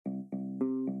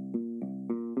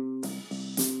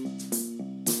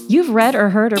You've read or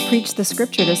heard or preached the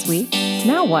scripture this week.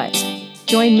 Now what?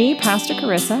 Join me, Pastor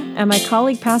Carissa, and my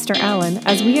colleague, Pastor Alan,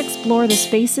 as we explore the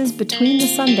spaces between the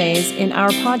Sundays in our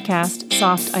podcast,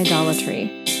 Soft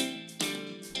Idolatry.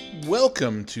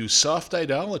 Welcome to Soft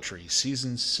Idolatry,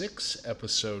 Season 6,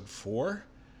 Episode 4.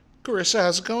 Carissa,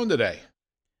 how's it going today?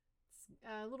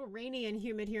 A little rainy and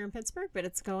humid here in Pittsburgh, but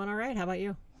it's going all right. How about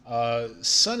you?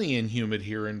 Sunny and humid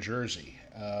here in Jersey.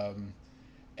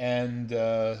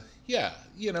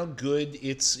 Good.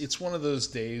 It's one of those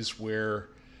days where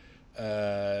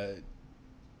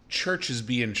church is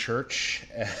being church,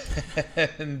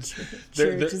 and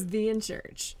church is being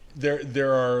church.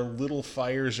 There are little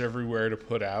fires everywhere to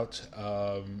put out.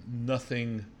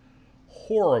 Nothing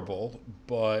horrible,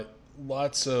 but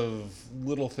lots of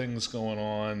little things going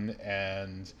on,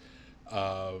 and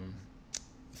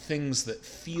things that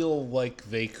feel like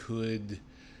they could.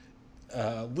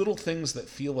 Little things that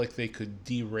feel like they could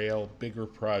derail bigger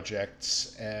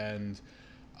projects, and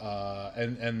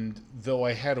though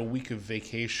I had a week of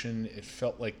vacation, it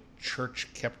felt like church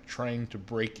kept trying to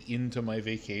break into my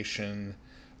vacation.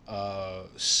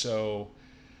 So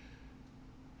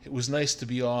it was nice to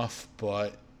be off,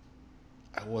 but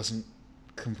I wasn't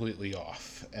completely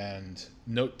off. And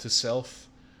note to self,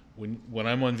 when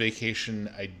I'm on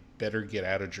vacation, I'd better get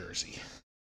out of Jersey.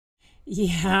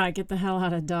 Yeah, get the hell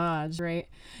out of Dodge, right?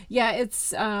 Yeah,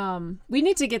 it's we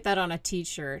need to get that on a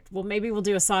t-shirt. Well, maybe we'll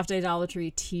do a Soft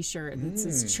Idolatry t-shirt that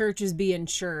says church is being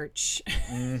church.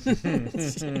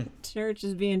 Church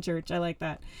is being church. I like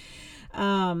that.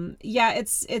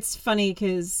 It's funny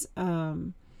because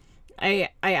I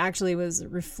actually was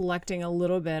reflecting a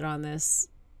little bit on this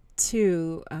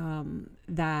too,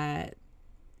 that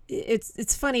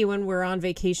it's funny when we're on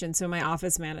vacation. So my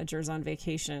office manager's on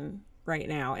vacation right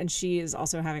now, and she is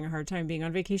also having a hard time being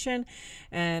on vacation,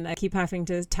 and I keep having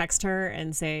to text her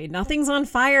and say, nothing's on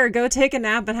fire, go take a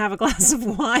nap and have a glass of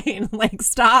wine. Like,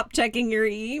 stop checking your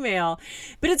email.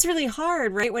 But it's really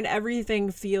hard, right, when everything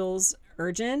feels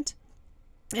urgent.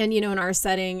 And in our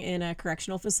setting in a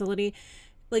correctional facility,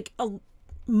 like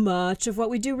much of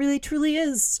what we do really truly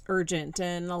is urgent,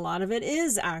 and a lot of it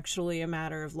is actually a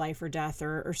matter of life or death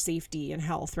or safety and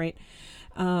health, right?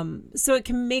 So it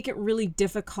can make it really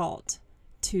difficult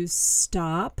to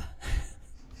stop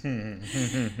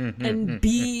and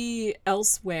be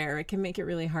elsewhere. It can make it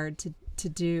really hard to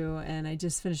do. And I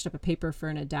just finished up a paper for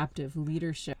an adaptive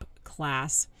leadership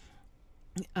class.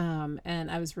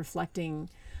 And I was reflecting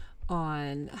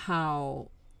on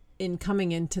how in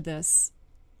coming into this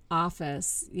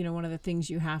office, one of the things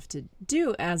you have to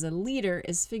do as a leader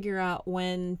is figure out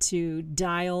when to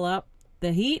dial up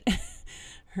the heat,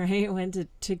 right? When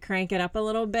to crank it up a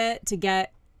little bit to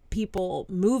get people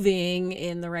moving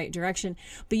in the right direction.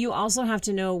 But you also have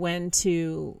to know when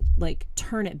to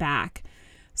turn it back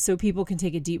so people can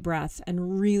take a deep breath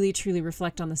and really truly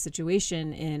reflect on the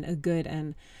situation in a good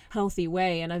and healthy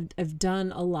way. And I've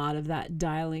done a lot of that,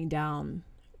 dialing down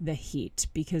the heat,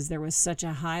 because there was such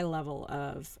a high level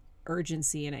of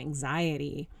urgency and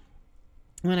anxiety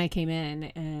when I came in.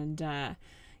 And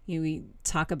we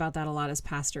talk about that a lot as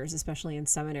pastors, especially in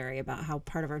seminary, about how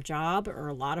part of our job, or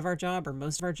a lot of our job, or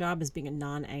most of our job, is being a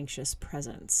non-anxious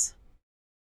presence.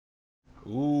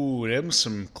 Ooh, them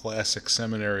some classic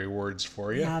seminary words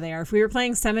for you. Yeah, they are. If we were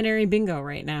playing seminary bingo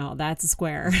right now, that's a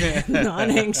square.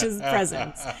 Non-anxious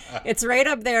presence. It's right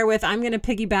up there with, I'm going to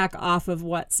piggyback off of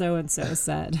what so-and-so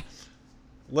said.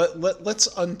 Let's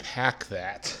unpack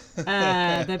that.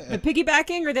 The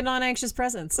piggybacking or the non-anxious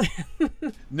presence?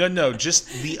 No, just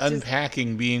the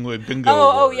unpacking being with bingo.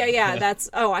 Oh, yeah.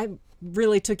 I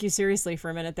really took you seriously for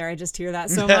a minute there. I just hear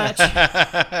that so much.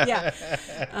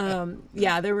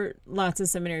 Yeah. There were lots of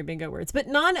seminary bingo words, but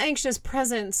non-anxious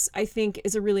presence, I think,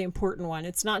 is a really important one.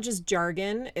 It's not just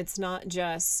jargon. It's not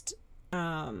just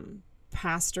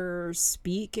pastor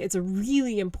speak. It's a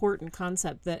really important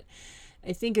concept that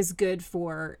I think is good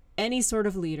for any sort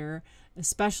of leader,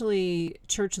 especially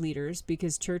church leaders,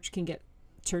 because church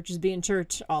is being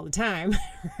church all the time,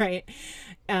 right?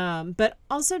 But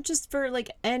also just for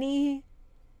any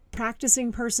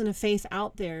practicing person of faith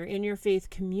out there in your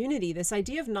faith community, this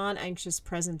idea of non-anxious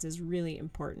presence is really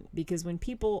important, because when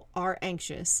people are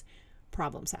anxious,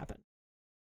 problems happen.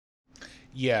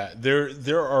 Yeah,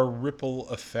 there are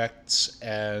ripple effects,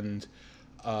 and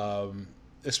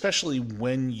especially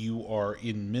when you are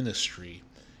in ministry,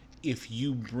 if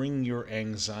you bring your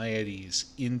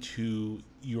anxieties into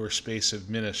your space of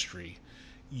ministry,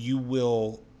 you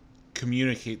will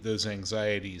communicate those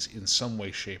anxieties in some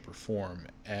way, shape, or form.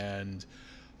 And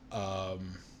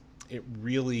it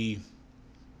really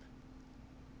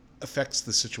affects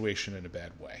the situation in a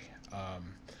bad way.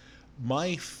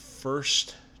 My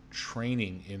first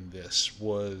training in this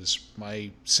was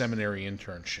my seminary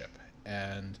internship,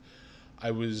 and I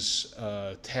was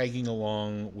tagging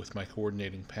along with my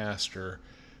coordinating pastor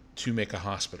to make a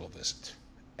hospital visit.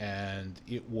 And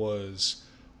it was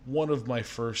one of my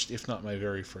first, if not my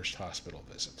very first, hospital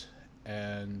visit.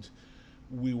 And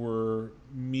we were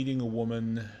meeting a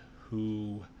woman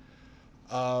who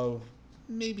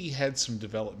maybe had some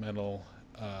developmental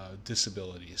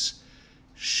disabilities.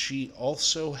 She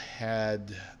also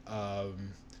had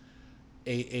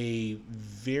a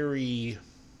very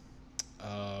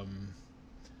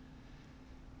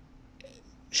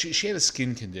she had a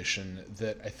skin condition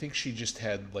that I think she just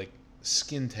had like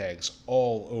skin tags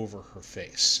all over her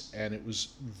face, and it was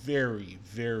very,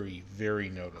 very, very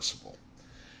noticeable.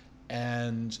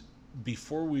 And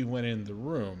before we went in the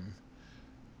room,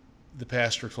 the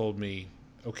pastor told me,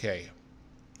 okay,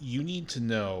 you need to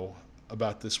know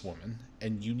about this woman,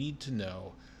 and you need to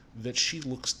know that she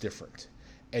looks different,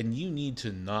 and you need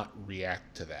to not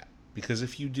react to that, because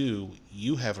if you do,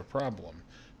 you have a problem,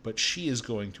 but she is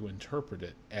going to interpret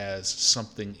it as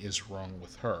something is wrong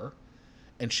with her,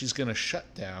 and she's going to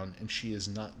shut down, and she is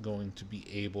not going to be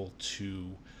able to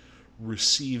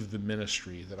receive the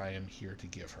ministry that I am here to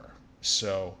give her.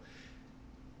 So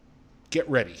get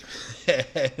ready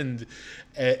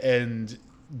and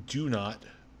do not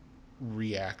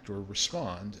react or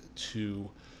respond to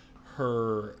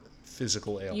her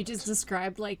physical ailment. You just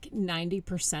described like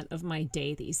 90% of my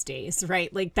day these days,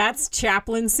 right? Like that's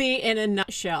chaplaincy in a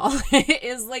nutshell.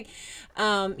 Is like,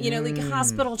 like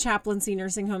hospital chaplaincy,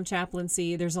 nursing home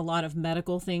chaplaincy. There's a lot of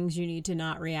medical things you need to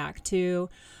not react to.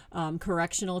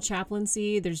 Correctional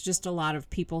chaplaincy. There's just a lot of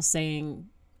people saying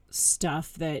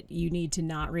stuff that you need to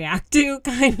not react to,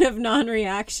 kind of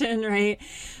non-reaction, right?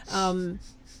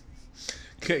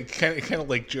 Kind of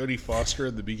like Jodie Foster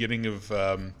at the beginning of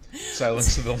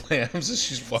Silence of the Lambs as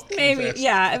she's walking Maybe, past.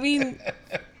 yeah. I mean,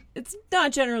 it's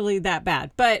not generally that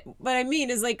bad. But what I mean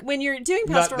is, like, when you're doing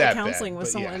pastoral counseling with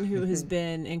someone who has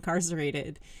been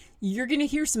incarcerated, you're going to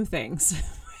hear some things,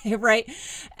 right?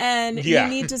 And you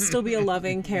need to still be a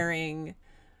loving, caring,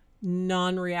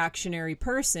 non-reactionary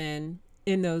person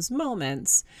in those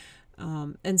moments.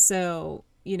 And so,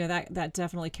 that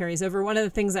definitely carries over. One of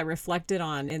the things I reflected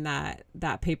on in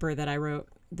that paper that I wrote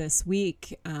this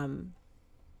week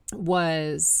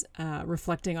was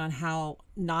reflecting on how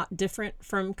not different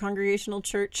from congregational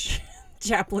church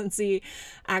chaplaincy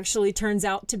actually turns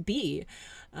out to be.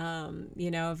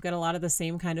 I've got a lot of the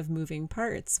same kind of moving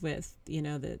parts with,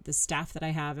 the staff that I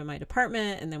have in my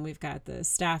department, and then we've got the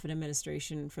staff and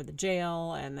administration for the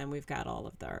jail, and then we've got all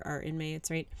of our inmates,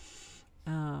 right?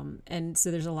 And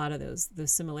so there's a lot of those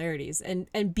similarities,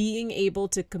 and being able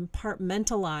to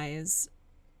compartmentalize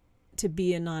to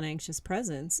be a non-anxious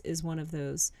presence is one of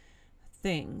those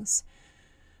things.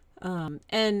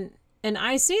 And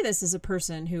I say this as a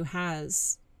person who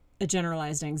has a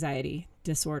generalized anxiety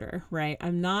disorder, right?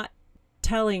 I'm not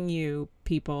telling you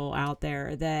people out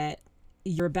there that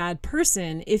you're a bad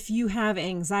person if you have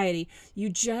anxiety. You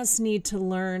just need to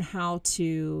learn how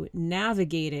to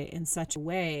navigate it in such a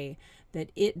way that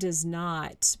it does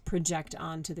not project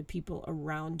onto the people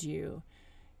around you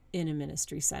in a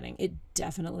ministry setting. It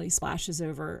definitely splashes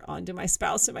over onto my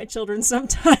spouse and my children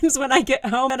sometimes when I get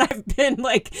home and I've been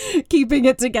like keeping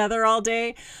it together all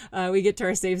day. We get to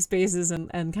our safe spaces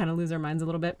and kind of lose our minds a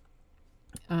little bit.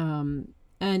 And,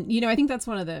 I think that's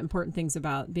one of the important things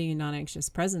about being a non-anxious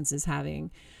presence is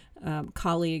having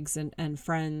colleagues and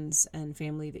friends and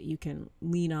family that you can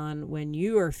lean on when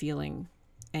you are feeling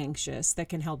anxious that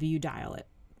can help you dial it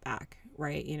back,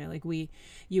 right?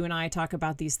 You and I talk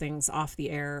about these things off the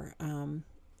air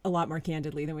a lot more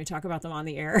candidly than we talk about them on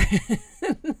the air.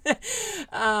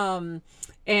 And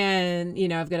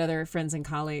I've got other friends and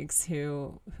colleagues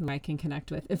who I can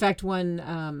connect with. In fact,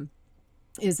 one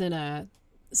is in a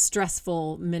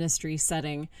stressful ministry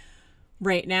setting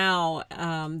right now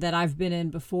that I've been in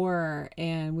before,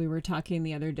 and we were talking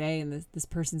the other day, and this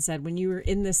person said, when you were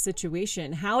in this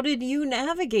situation, how did you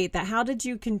navigate that? How did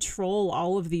you control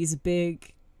all of these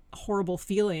big, horrible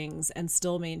feelings and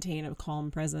still maintain a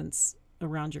calm presence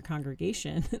around your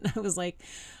congregation? And I was like,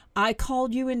 I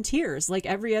called you in tears like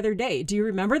every other day. Do you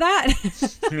remember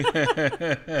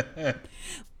that?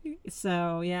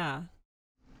 So, yeah.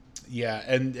 Yeah,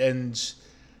 and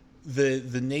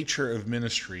the nature of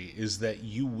ministry is that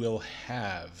you will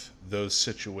have those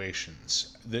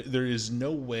situations. There is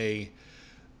no way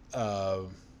as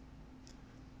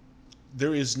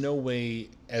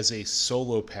a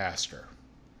solo pastor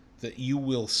that you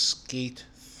will skate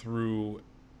through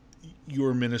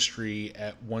your ministry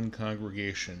at one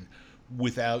congregation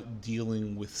without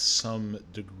dealing with some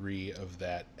degree of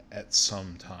that at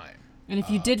some time. And if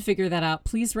you did figure that out,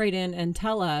 please write in and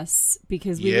tell us,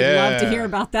 because we would love to hear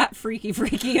about that freaky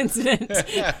incident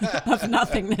of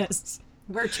nothingness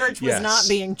where church was not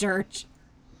being church.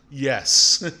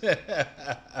 Yes.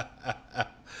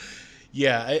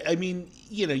 Yeah, I mean,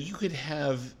 you could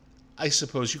have, I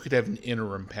suppose you could have an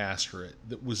interim pastorate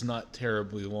that was not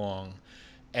terribly long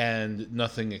and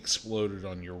nothing exploded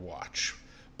on your watch.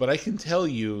 But I can tell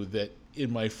you that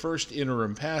in my first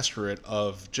interim pastorate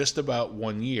of just about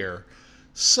 1 year,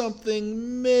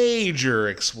 something major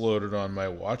exploded on my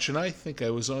watch, and I think I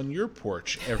was on your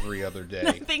porch every other day.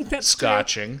 I think that's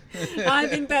scotching. True. I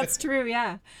think that's true.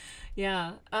 Yeah.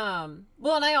 Yeah.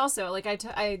 Well, and I also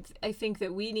I think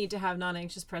that we need to have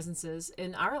non-anxious presences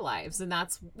in our lives, and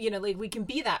that's, we can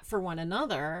be that for one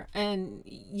another, and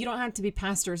you don't have to be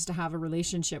pastors to have a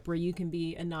relationship where you can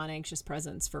be a non-anxious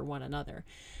presence for one another.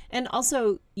 And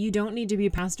also, you don't need to be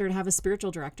a pastor to have a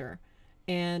spiritual director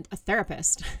and a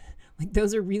therapist.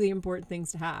 Those are really important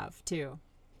things to have too.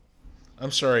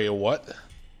 I'm sorry, a what?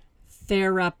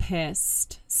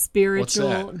 Therapist,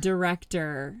 spiritual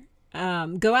director.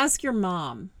 Go ask your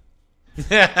mom.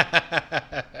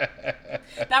 That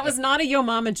was not a Yo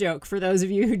Mama joke for those of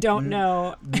you who don't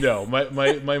know. No,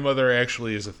 my mother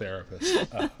actually is a therapist.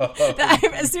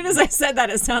 As soon as I said that,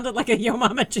 it sounded like a Yo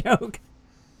Mama joke.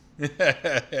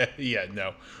 Yeah,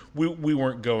 no. We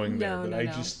weren't going there, but I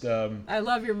just... I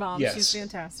love your mom. Yes. She's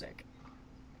fantastic.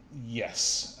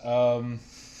 Yes.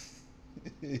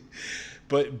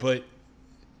 But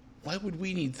why would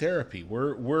we need therapy?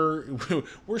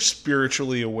 We're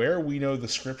spiritually aware. We know the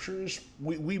scriptures.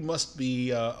 We must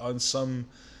be on some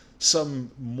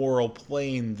moral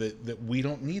plane that we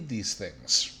don't need these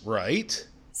things, right?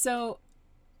 So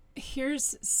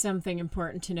here's something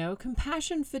important to know.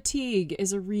 Compassion fatigue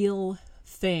is a real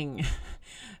thing.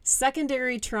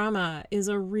 Secondary trauma is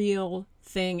a real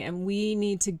thing, and we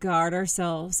need to guard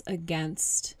ourselves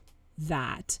against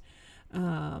that.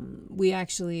 We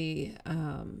actually,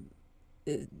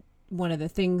 one of the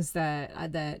things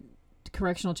that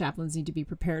correctional chaplains need to be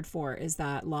prepared for is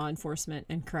that law enforcement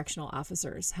and correctional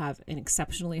officers have an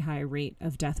exceptionally high rate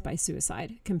of death by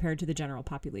suicide compared to the general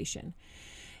population.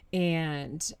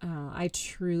 And I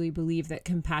truly believe that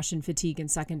compassion fatigue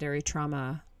and secondary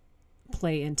trauma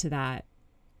play into that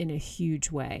in a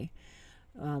huge way.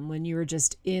 When you're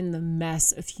just in the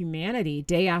mess of humanity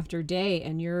day after day,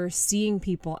 and you're seeing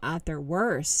people at their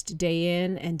worst day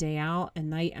in and day out and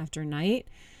night after night,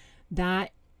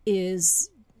 that is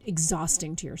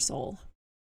exhausting to your soul.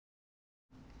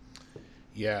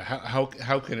 Yeah,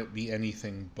 how can it be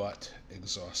anything but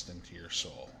exhausting to your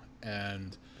soul?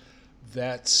 And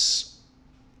that's,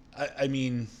 I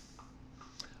mean,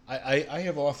 I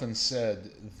have often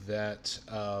said that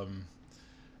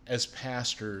as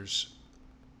pastors,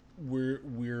 we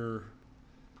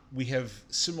have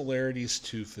similarities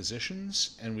to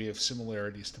physicians and we have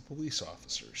similarities to police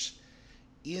officers.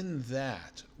 In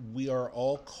that, we are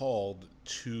all called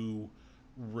to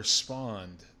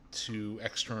respond to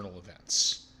external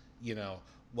events.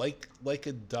 Like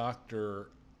a doctor,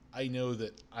 I know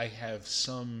that I have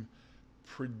some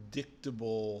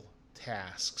predictable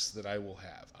tasks that I will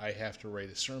have. I have to write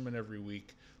a sermon every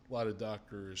week. A lot of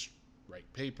doctors write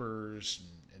papers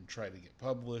and try to get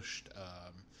published,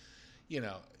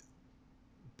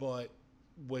 but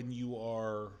when you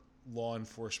are law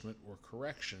enforcement or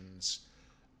corrections,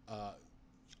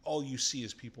 all you see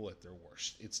is people at their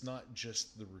worst. It's not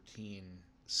just the routine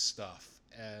stuff.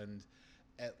 And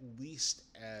at least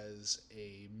as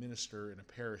a minister in a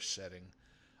parish setting,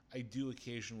 I do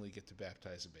occasionally get to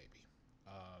baptize a baby.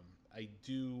 I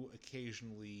do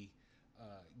occasionally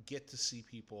get to see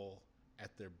people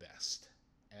at their best.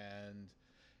 And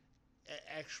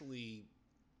actually,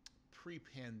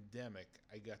 pre-pandemic,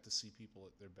 I got to see people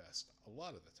at their best a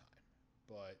lot of the time.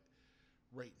 But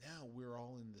right now, we're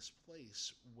all in this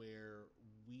place where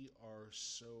we are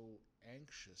so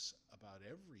anxious about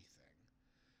everything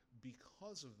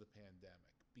because of the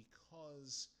pandemic,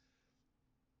 because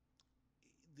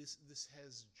this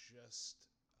has just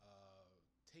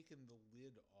taken the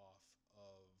lid off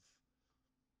of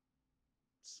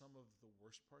some of the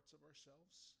worst parts of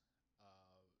ourselves.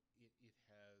 It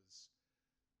has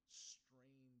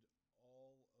strained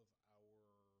all of our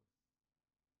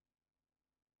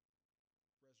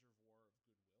reservoir of goodwill,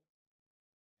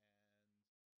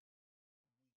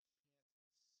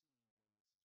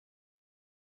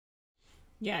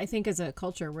 Yeah, I think as a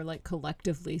culture, we're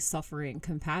collectively suffering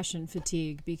compassion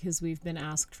fatigue because we've been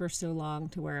asked for so long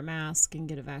to wear a mask and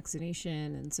get a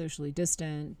vaccination and socially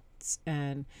distance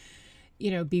and,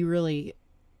 be really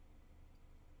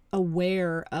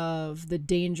aware of the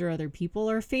danger other people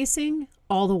are facing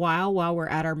all the while we're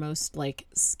at our most like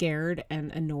scared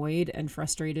and annoyed and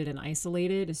frustrated and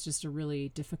isolated is just a really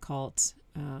difficult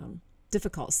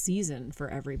season for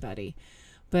everybody.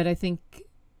 But I think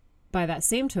by that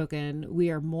same token, we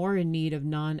are more in need of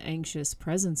non-anxious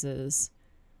presences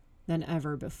than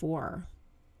ever before.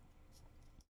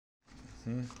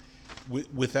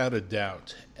 Without a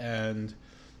doubt. And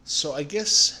so I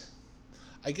guess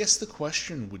the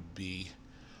question would be,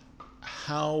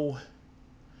 how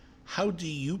do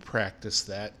you practice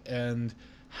that, and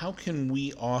how can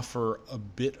we offer a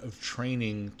bit of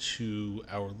training to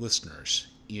our listeners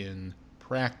in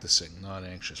practicing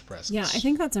non-anxious presence? Yeah, I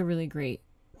think that's a really great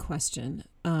question.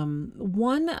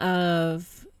 One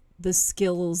of the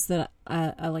skills that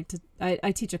I like to,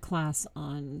 I teach a class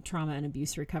on trauma and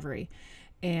abuse recovery,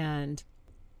 and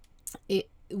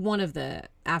one of the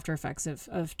after effects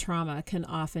of trauma can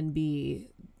often be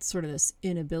sort of this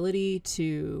inability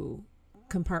to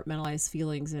compartmentalize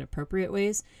feelings in appropriate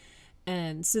ways.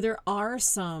 And so there are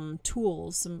some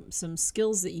tools, some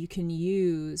skills that you can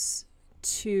use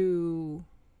to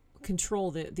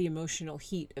control the emotional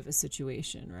heat of a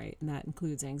situation, right? And that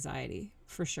includes anxiety,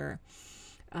 for sure.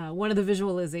 One of the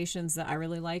visualizations that I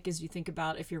really like is you think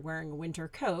about if you're wearing a winter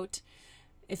coat,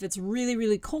 if it's really,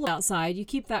 really cold outside, you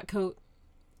keep that coat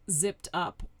zipped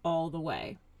up all the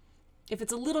way. If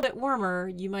it's a little bit warmer,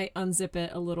 you might unzip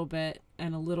it a little bit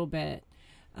and a little bit.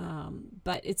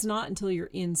 But it's not until you're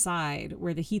inside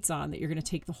where the heat's on that you're going to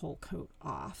take the whole coat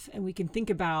off. And we can think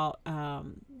about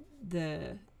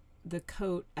the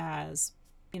coat as,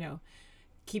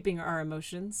 keeping our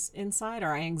emotions inside,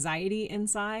 our anxiety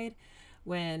inside,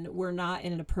 when we're not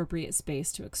in an appropriate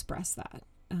space to express that.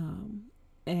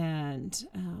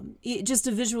 Just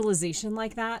a visualization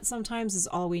like that sometimes is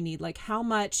all we need. Like, how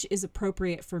much is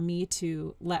appropriate for me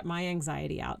to let my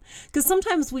anxiety out? Because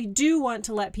sometimes we do want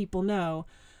to let people know,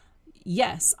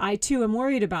 yes, I too am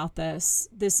worried about this.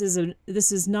 This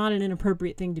is not an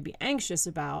inappropriate thing to be anxious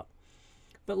about,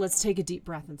 but let's take a deep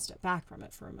breath and step back from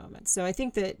it for a moment. So I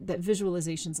think that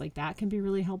visualizations like that can be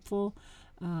really helpful.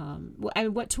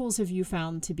 What tools have you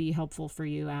found to be helpful for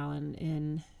you, Alan,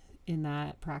 in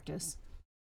that practice?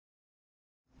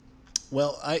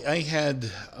 Well, I had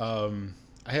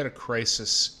a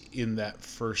crisis in that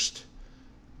first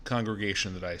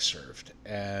congregation that I served,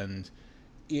 and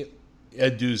a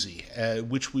doozy,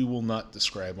 which we will not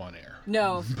describe on air.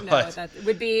 No, that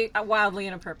would be wildly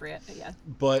inappropriate. Yeah.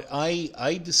 But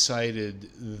I decided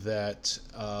that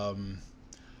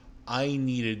I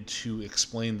needed to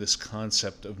explain this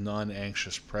concept of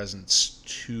non-anxious presence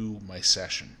to my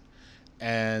session,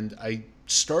 and I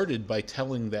started by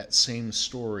telling that same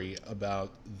story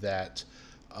about that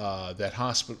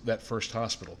first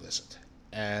hospital visit,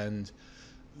 and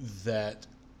that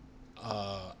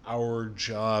our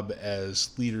job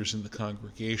as leaders in the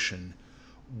congregation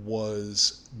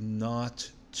was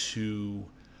not to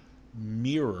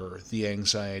mirror the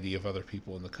anxiety of other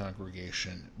people in the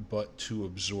congregation, but to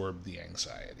absorb the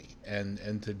anxiety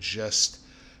and to just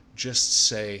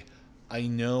say, I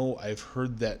know, I've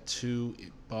heard that too,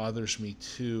 it bothers me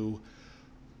too,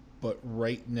 but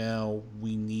right now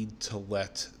we need to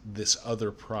let this other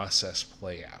process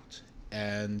play out,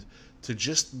 and to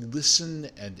just listen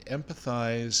and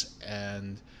empathize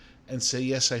and say,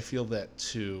 yes, I feel that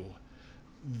too.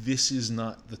 This is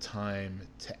not the time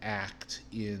to act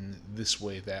in this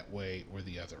way, that way, or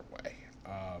the other way.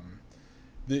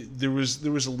 There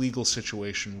was a legal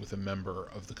situation with a member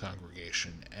of the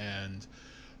congregation, and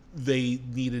they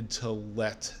needed to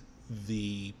let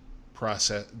the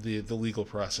legal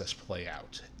process play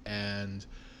out, and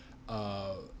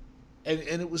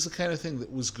it was the kind of thing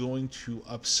that was going to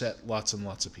upset lots and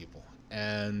lots of people,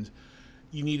 and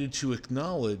you needed to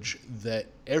acknowledge that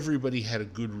everybody had a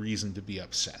good reason to be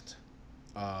upset,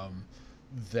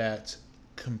 that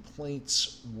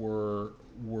complaints were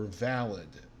valid,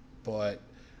 but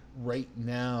right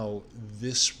now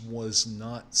this was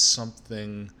not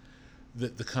something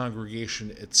that the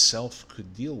congregation itself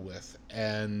could deal with,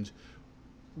 and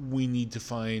we need to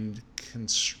find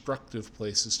constructive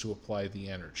places to apply the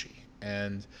energy.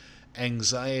 And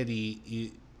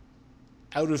anxiety,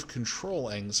 out of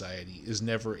control anxiety, is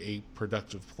never a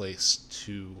productive place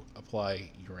to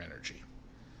apply your energy.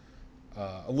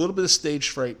 A little bit of stage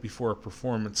fright before a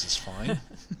performance is fine.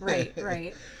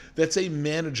 Right. That's a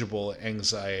manageable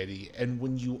anxiety, and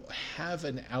when you have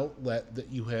an outlet that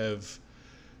you have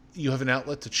an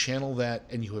outlet to channel that,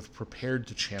 and you have prepared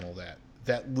to channel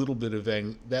that little bit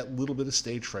of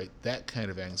stage fright, that kind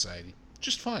of anxiety,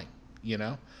 just fine,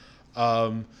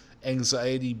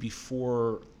 Anxiety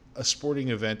before a sporting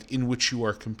event in which you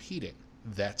are competing.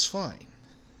 That's fine.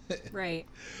 Right.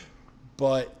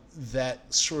 But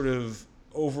that sort of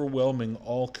overwhelming,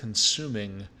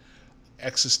 all-consuming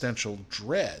existential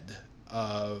dread,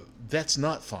 that's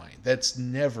not fine. That's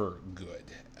never good.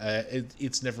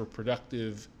 It's never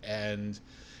productive, and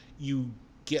you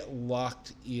get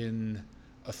locked in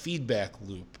a feedback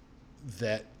loop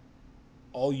that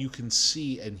all you can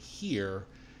see and hear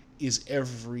is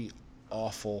every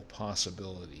awful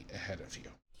possibility ahead of you.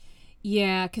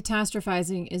 Yeah,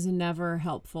 catastrophizing is never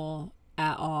helpful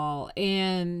at all.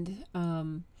 And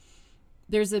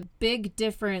there's a big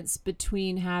difference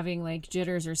between having like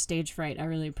jitters or stage fright. I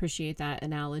really appreciate that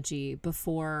analogy,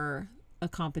 before a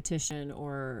competition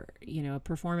or, a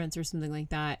performance or something like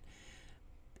that,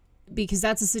 because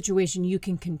that's a situation you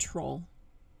can control.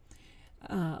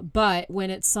 But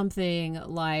when it's something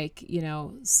like,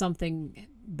 something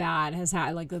bad has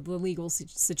had, like the legal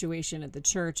situation at the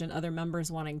church and other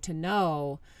members wanting to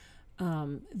know,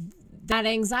 that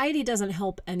anxiety doesn't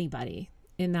help anybody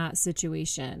in that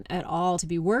situation at all, to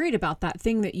be worried about that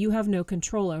thing that you have no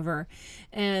control over.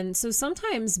 And so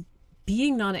sometimes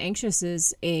being non-anxious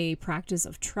is a practice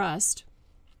of trusting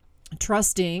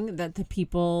that the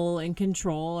people in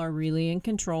control are really in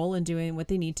control and doing what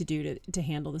they need to do to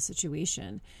handle the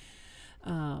situation.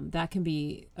 That can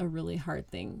be a really hard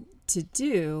thing to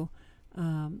do.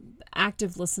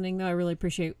 Active listening, though, I really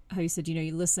appreciate how you said,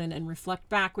 you listen and reflect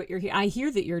back what you're hearing. I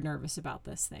hear that you're nervous about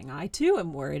this thing. I too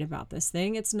am worried about this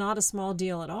thing. It's not a small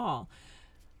deal at all.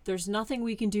 There's nothing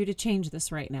we can do to change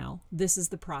this right now. This is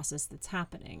the process that's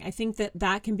happening. I think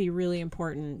that can be really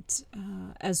important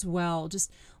as well. Just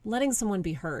letting someone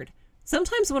be heard.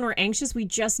 Sometimes when we're anxious, we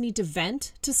just need to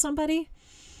vent to somebody,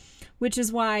 which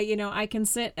is why, I can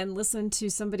sit and listen to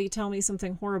somebody tell me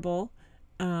something horrible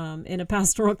in a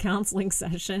pastoral counseling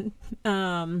session,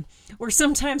 or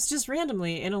sometimes just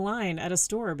randomly in a line at a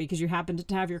store because you happen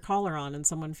to have your collar on and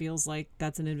someone feels like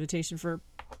that's an invitation for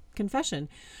confession.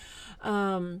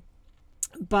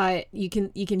 But you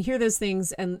can hear those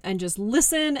things and just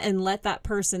listen and let that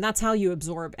person, that's how you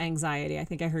absorb anxiety. I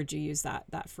think I heard you use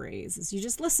that phrase, is you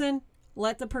just listen,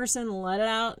 let the person let it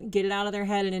out, get it out of their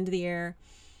head and into the air.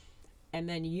 And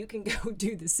then you can go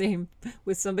do the same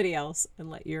with somebody else and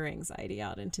let your anxiety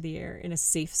out into the air in a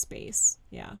safe space.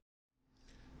 Yeah.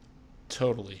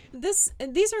 Totally.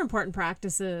 These are important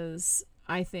practices,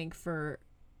 I think, for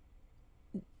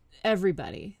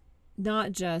everybody,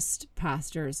 not just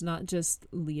pastors, not just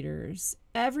leaders.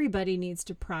 Everybody needs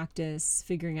to practice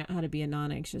figuring out how to be a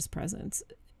non-anxious presence,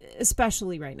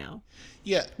 especially right now.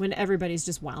 Yeah. When everybody's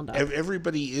just wound up.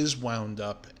 Everybody is wound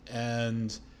up,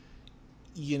 and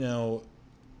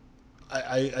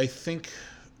I think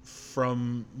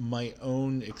from my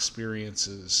own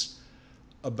experiences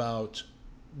about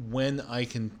when I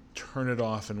can turn it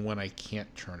off and when I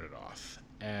can't turn it off.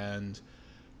 And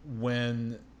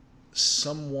when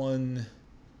someone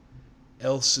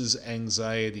else's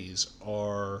anxieties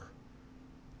are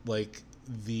like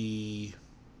the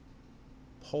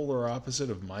polar opposite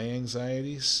of my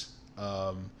anxieties,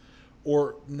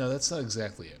 or no, that's not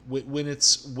exactly it. When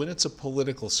it's a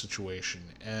political situation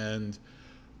and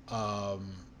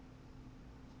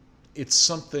it's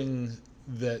something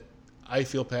that I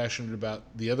feel passionate about,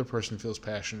 the other person feels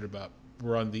passionate about,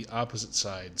 we're on the opposite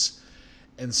sides,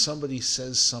 and somebody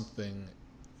says something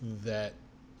that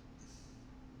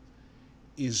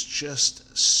is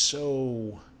just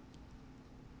so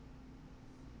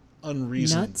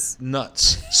unreasoned,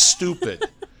 nuts, stupid,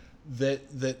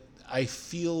 that I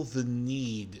feel the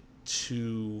need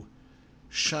to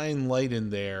shine light in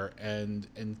there and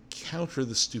counter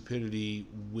the stupidity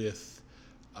with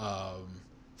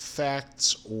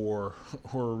facts or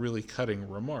a really cutting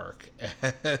remark.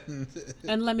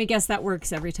 And let me guess, that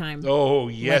works every time. Oh,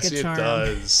 yes, like it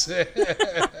does.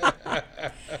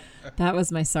 That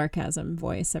was my sarcasm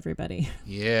voice, everybody.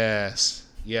 Yes,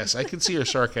 I can see your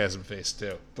sarcasm face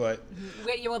too, but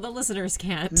wait, well, the listeners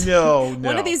can't. No.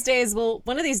 One of these days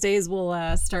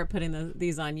we'll start putting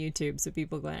these on YouTube so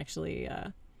people can actually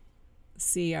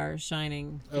see our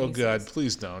shining faces. Oh God,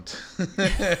 please don't.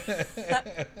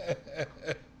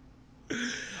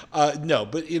 No,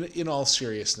 but in all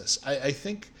seriousness, I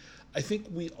think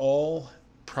we all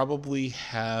probably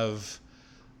have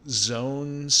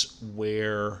zones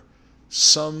where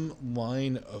some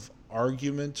line of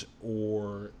argument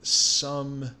or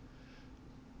some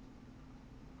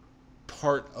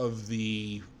part of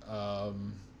the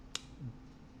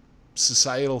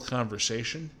societal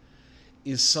conversation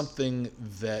is something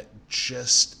that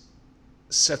just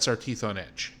sets our teeth on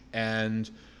edge. And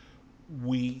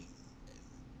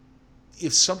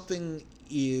if something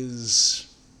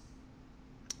is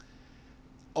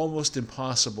almost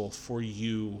impossible for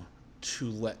you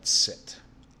to let sit.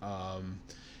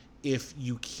 If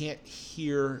you can't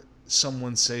hear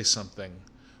someone say something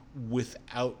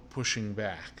without pushing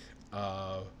back,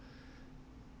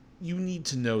 you need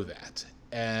to know that,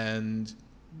 and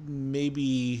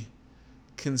maybe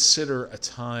consider a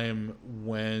time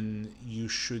when you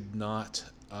should not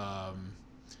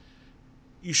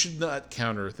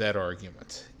counter that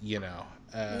argument.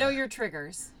 Know your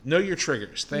triggers. Know your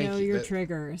triggers. Thank you. Know your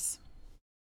triggers.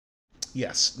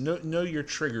 Yes, know your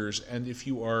triggers, and if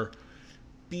you are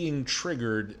being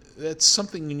triggered, that's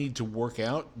something you need to work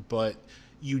out, but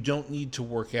you don't need to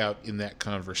work out in that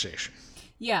conversation.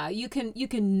 Yeah, you can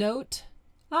note,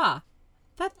 that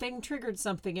thing triggered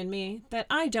something in me that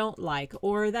I don't like,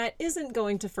 or that isn't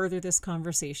going to further this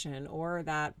conversation, or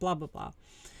that blah, blah, blah.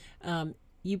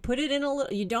 You put it in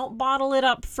you don't bottle it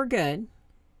up for good,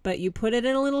 but you put it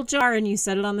in a little jar and you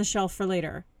set it on the shelf for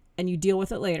later, and you deal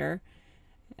with it later,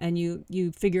 and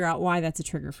you figure out why that's a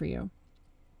trigger for you.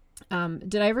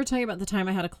 Did I ever tell you about the time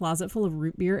I had a closet full of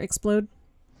root beer explode?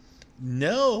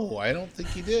 No, I don't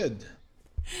think you did.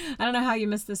 I don't know how you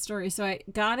missed this story. So I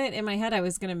got it in my head. I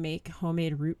was going to make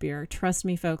homemade root beer. Trust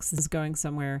me, folks, this is going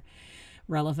somewhere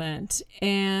relevant.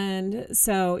 And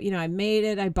so, I made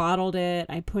it, I bottled it,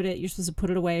 you're supposed to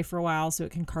put it away for a while so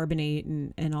it can carbonate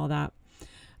and all that.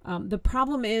 The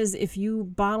problem is if you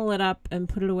bottle it up and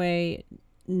put it away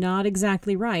not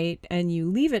exactly right, and you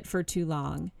leave it for too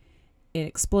long, it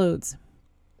explodes.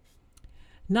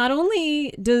 Not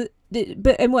only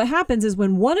and what happens is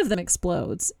when one of them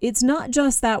explodes, it's not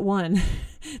just that one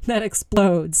that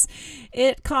explodes.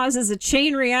 It causes a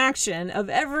chain reaction of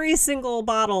every single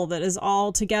bottle that is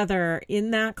all together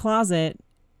in that closet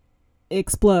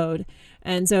explode.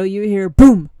 And so you hear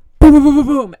boom, boom, boom, boom, boom,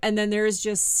 boom. And then there's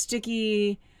just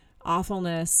sticky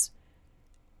awfulness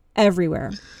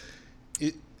everywhere.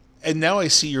 And now I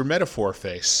see your metaphor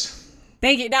face.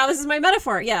 Thank you. Now this is my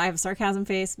metaphor. Yeah, I have a sarcasm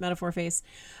face, metaphor face.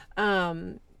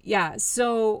 Yeah,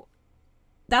 so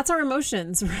that's our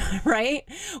emotions, right?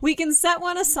 We can set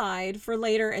one aside for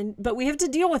later, but we have to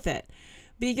deal with it.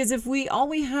 Because if all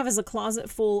we have is a closet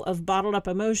full of bottled up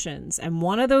emotions and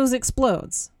one of those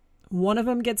explodes, one of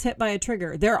them gets hit by a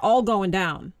trigger, they're all going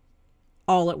down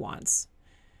all at once.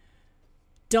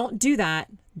 Don't do that.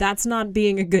 That's not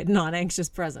being a good non-anxious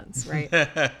presence, right?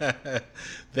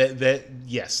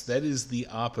 Yes, that is the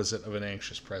opposite of an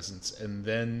anxious presence. And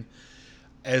then,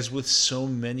 as with so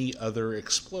many other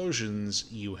explosions,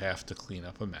 you have to clean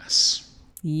up a mess.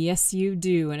 Yes, you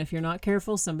do. And if you're not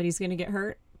careful, somebody's going to get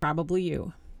hurt. Probably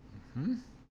you. Mm-hmm.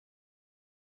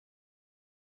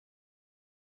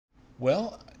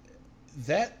 Well,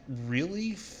 that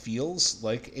really feels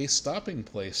like a stopping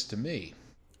place to me.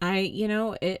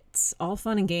 It's all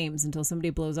fun and games until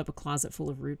somebody blows up a closet full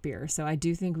of root beer. So I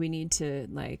do think we need to,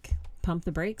 pump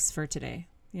the brakes for today.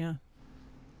 Yeah.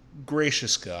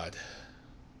 Gracious God,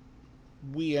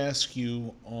 we ask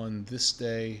you on this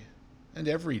day and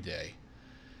every day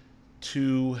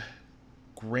to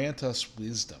grant us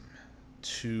wisdom,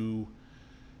 to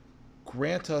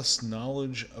grant us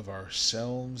knowledge of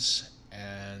ourselves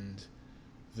and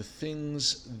the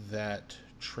things that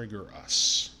trigger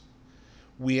us.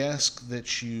 We ask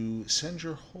that you send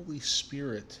your Holy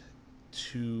Spirit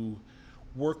to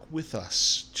work with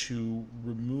us to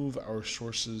remove our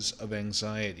sources of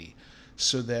anxiety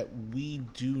so that we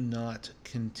do not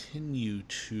continue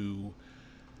to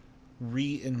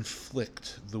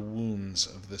re-inflict the wounds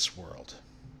of this world.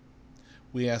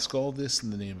 We ask all this in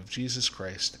the name of Jesus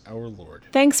Christ, our Lord.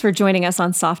 Thanks for joining us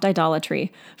on Soft Idolatry.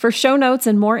 For show notes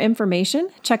and more information,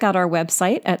 check out our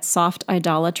website at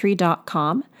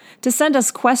softidolatry.com. To send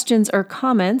us questions or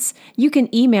comments, you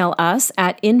can email us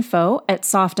at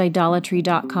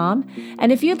info@softidolatry.com.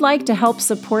 And if you'd like to help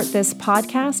support this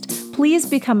podcast, please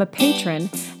become a patron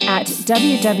at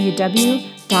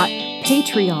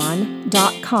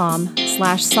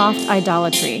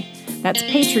www.patreon.com/softidolatry. That's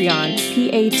Patreon,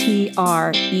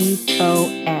 Patreon.